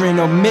murmuring,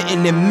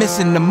 omitting, and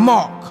missing the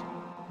mark.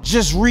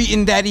 Just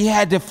reading that he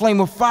had the flame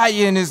of fire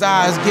in his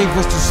eyes gave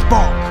us the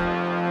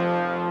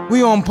spark.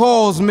 We on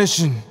Paul's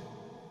mission.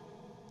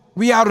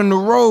 We out on the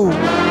road,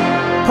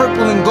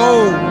 purple and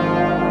gold.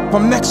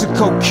 From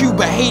Mexico,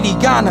 Cuba, Haiti,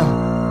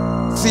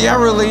 Ghana,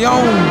 Sierra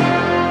Leone.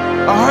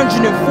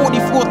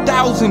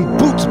 144,000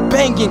 boots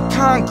banging,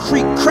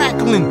 concrete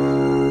crackling.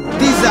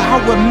 These are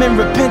our men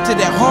repented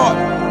at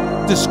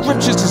heart. The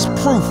scriptures is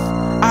proof.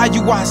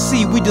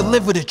 IUIC, we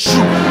deliver the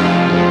truth.